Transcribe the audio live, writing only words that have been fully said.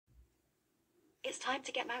It's time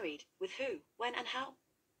to get married. With who, when and how?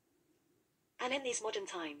 And in these modern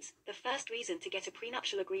times, the first reason to get a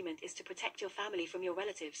prenuptial agreement is to protect your family from your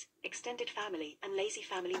relatives, extended family, and lazy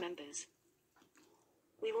family members.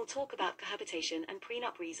 We will talk about cohabitation and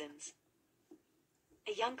prenup reasons.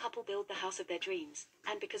 A young couple build the house of their dreams,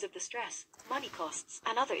 and because of the stress, money costs,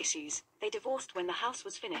 and other issues, they divorced when the house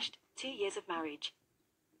was finished, 2 years of marriage.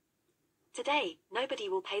 Today, nobody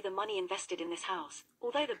will pay the money invested in this house,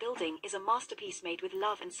 although the building is a masterpiece made with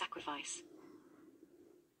love and sacrifice.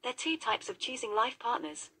 There are 2 types of choosing life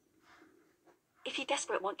partners. If you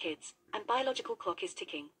desperate want kids, and biological clock is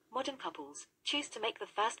ticking, modern couples choose to make the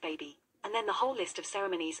first baby, and then the whole list of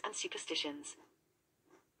ceremonies and superstitions.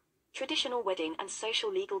 Traditional wedding and social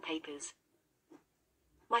legal papers.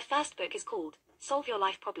 My first book is called Solve Your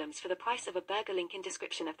Life Problems for the Price of a Burger, link in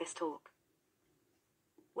description of this talk.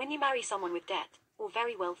 When you marry someone with debt, or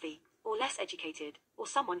very wealthy, or less educated, or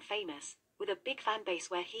someone famous, with a big fan base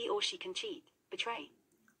where he or she can cheat, betray,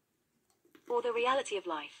 or the reality of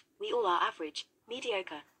life, we all are average,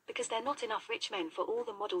 mediocre, because there are not enough rich men for all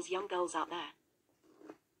the models young girls out there.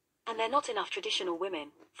 And there are not enough traditional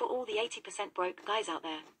women for all the 80% broke guys out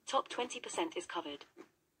there. Top 20% is covered.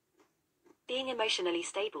 Being emotionally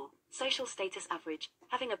stable, social status average,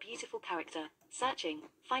 having a beautiful character, searching,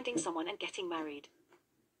 finding someone and getting married.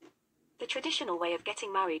 The traditional way of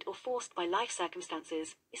getting married or forced by life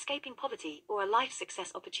circumstances, escaping poverty or a life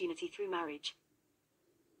success opportunity through marriage.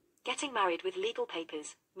 Getting married with legal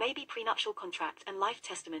papers, maybe prenuptial contract and life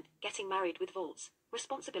testament, getting married with vaults,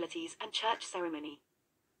 responsibilities and church ceremony.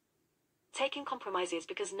 Taking compromises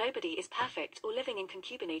because nobody is perfect or living in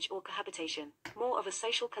concubinage or cohabitation, more of a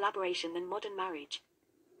social collaboration than modern marriage.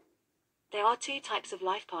 There are 2 types of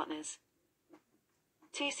life partners.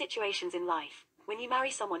 2 situations in life. When you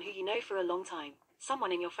marry someone who you know for a long time,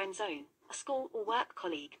 someone in your friend zone, a school or work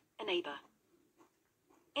colleague, a neighbor.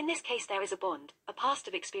 In this case there is a bond, a past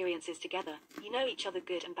of experiences together, you know each other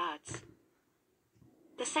good and bads.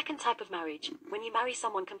 The second type of marriage, when you marry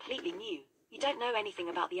someone completely new, you don't know anything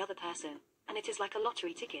about the other person, and it is like a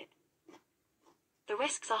lottery ticket. The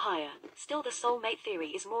risks are higher, still the soulmate theory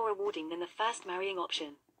is more rewarding than the first marrying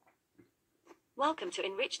option. Welcome to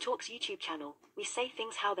ENRICH Talks YouTube channel, we say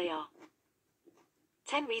things how they are.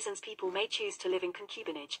 10 reasons people may choose to live in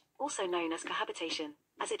concubinage, also known as cohabitation,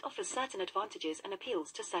 as it offers certain advantages and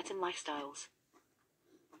appeals to certain lifestyles.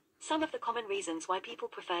 Some of the common reasons why people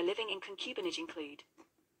prefer living in concubinage include: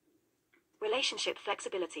 relationship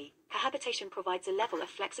flexibility. Cohabitation provides a level of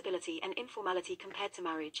flexibility and informality compared to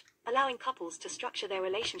marriage, allowing couples to structure their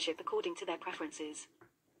relationship according to their preferences.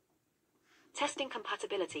 Testing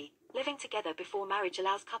compatibility. Living together before marriage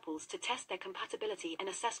allows couples to test their compatibility and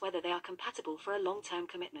assess whether they are compatible for a long-term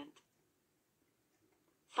commitment.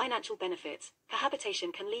 Financial benefits.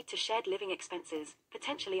 Cohabitation can lead to shared living expenses,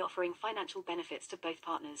 potentially offering financial benefits to both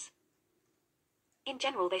partners. In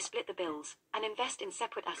general, they split the bills and invest in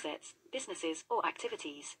separate assets, businesses, or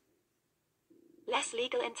activities. Less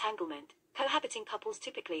legal entanglement. Cohabiting couples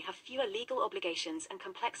typically have fewer legal obligations and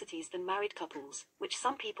complexities than married couples, which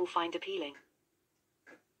some people find appealing.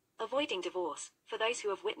 Avoiding divorce. For those who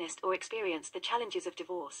have witnessed or experienced the challenges of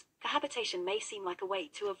divorce, cohabitation may seem like a way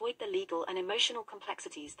to avoid the legal and emotional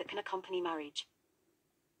complexities that can accompany marriage.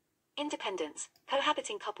 Independence.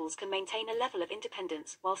 Cohabiting couples can maintain a level of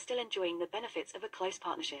independence while still enjoying the benefits of a close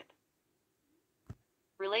partnership.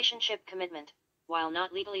 Relationship commitment. While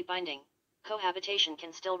not legally binding, cohabitation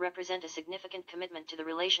can still represent a significant commitment to the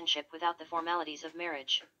relationship without the formalities of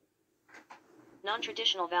marriage.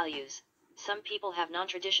 Non-traditional values. Some people have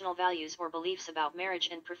non-traditional values or beliefs about marriage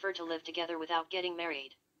and prefer to live together without getting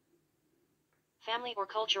married. Family or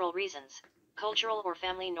cultural reasons. Cultural or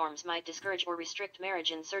family norms might discourage or restrict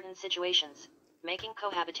marriage in certain situations, making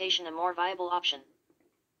cohabitation a more viable option.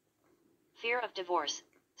 Fear of divorce.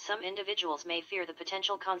 Some individuals may fear the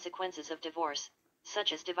potential consequences of divorce,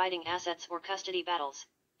 such as dividing assets or custody battles,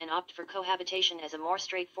 and opt for cohabitation as a more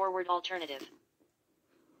straightforward alternative.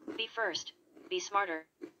 Be first, be smarter,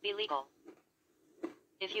 be legal.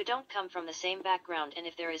 If you don't come from the same background and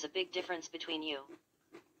if there is a big difference between you,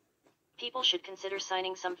 people should consider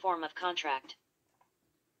signing some form of contract.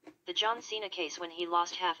 The John Cena case when he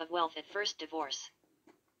lost half of wealth at first divorce.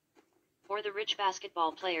 Or the rich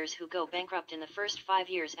basketball players who go bankrupt in the first 5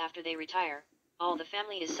 years after they retire, all the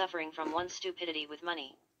family is suffering from one stupidity with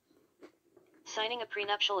money. Signing a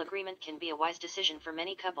prenuptial agreement can be a wise decision for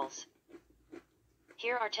many couples.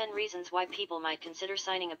 Here are 10 reasons why people might consider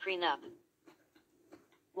signing a prenup.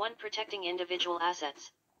 1. Protecting individual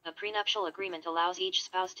assets. A prenuptial agreement allows each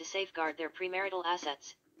spouse to safeguard their premarital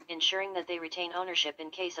assets, ensuring that they retain ownership in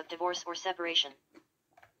case of divorce or separation.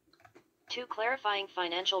 2. Clarifying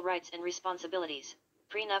financial rights and responsibilities.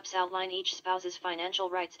 Prenups outline each spouse's financial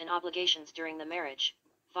rights and obligations during the marriage,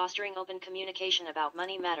 fostering open communication about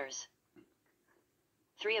money matters.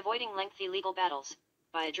 3. Avoiding lengthy legal battles.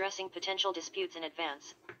 By addressing potential disputes in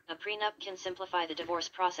advance, a prenup can simplify the divorce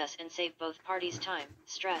process and save both parties time,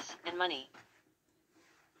 stress, and money.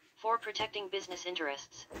 4. Protecting business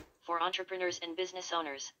interests. For entrepreneurs and business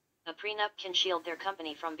owners, a prenup can shield their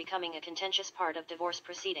company from becoming a contentious part of divorce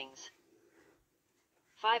proceedings.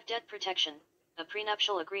 5. Debt protection. A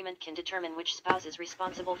prenuptial agreement can determine which spouse is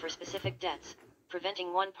responsible for specific debts,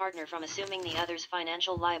 preventing one partner from assuming the other's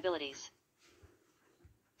financial liabilities.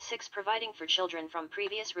 6. Providing for children from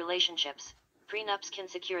previous relationships. Prenups can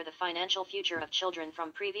secure the financial future of children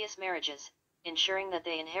from previous marriages, ensuring that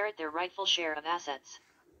they inherit their rightful share of assets.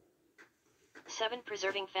 7.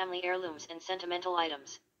 Preserving family heirlooms and sentimental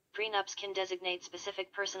items. Prenups can designate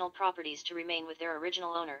specific personal properties to remain with their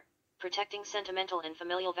original owner, protecting sentimental and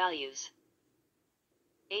familial values.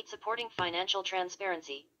 8. Supporting financial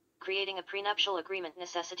transparency. Creating a prenuptial agreement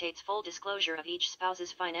necessitates full disclosure of each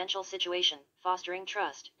spouse's financial situation, fostering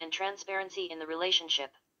trust and transparency in the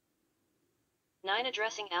relationship. 9.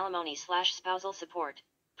 Addressing alimony/spousal support.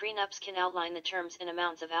 Prenups can outline the terms and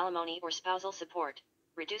amounts of alimony or spousal support,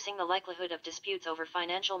 reducing the likelihood of disputes over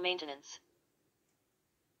financial maintenance.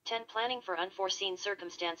 10. Planning for unforeseen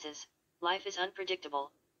circumstances. Life is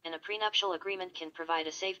unpredictable, and a prenuptial agreement can provide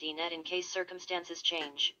a safety net in case circumstances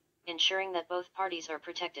change, ensuring that both parties are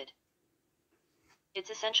protected. It's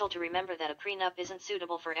essential to remember that a prenup isn't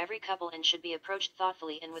suitable for every couple and should be approached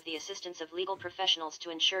thoughtfully and with the assistance of legal professionals to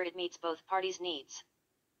ensure it meets both parties' needs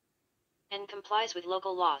and complies with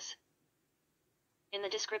local laws. In the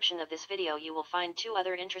description of this video you will find 2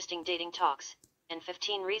 other interesting dating talks, and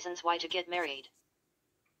 15 reasons why to get married.